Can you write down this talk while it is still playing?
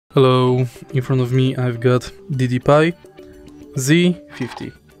Hello, in front of me I've got DDPAI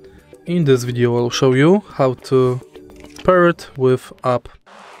Z50. In this video I'll show you how to pair it with app.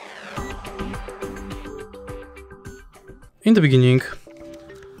 In the beginning,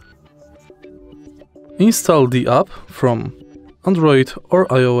 install the app from Android or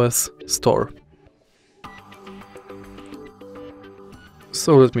iOS store.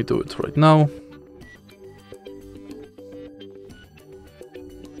 So let me do it right now.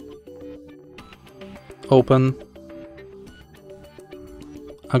 Open,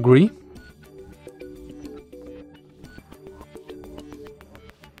 agree,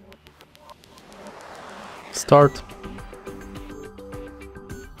 start,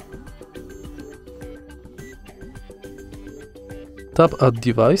 tap Add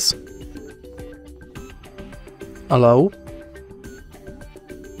device, allow,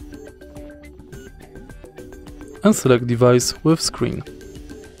 and select device with screen.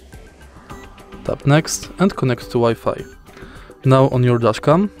 Tap Next and connect to Wi-Fi. Now on your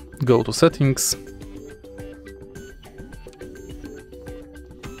dashcam, go to Settings,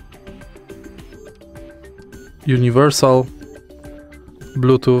 Universal,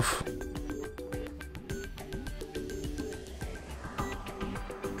 Bluetooth,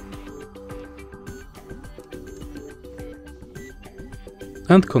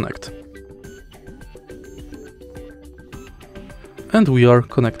 and connect. And we are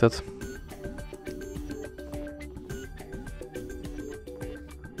connected.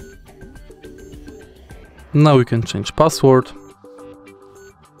 Now we can change password,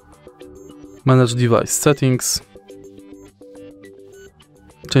 manage device settings,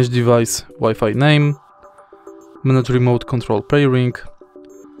 change device Wi-Fi name, manage remote control pairing,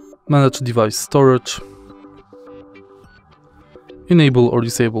 manage device storage, enable or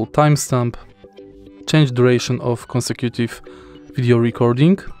disable timestamp, change duration of consecutive video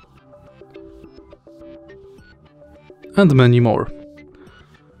recording, and many more.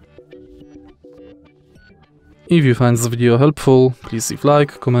 If you find this video helpful, please leave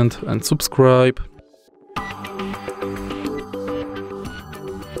like, comment and subscribe.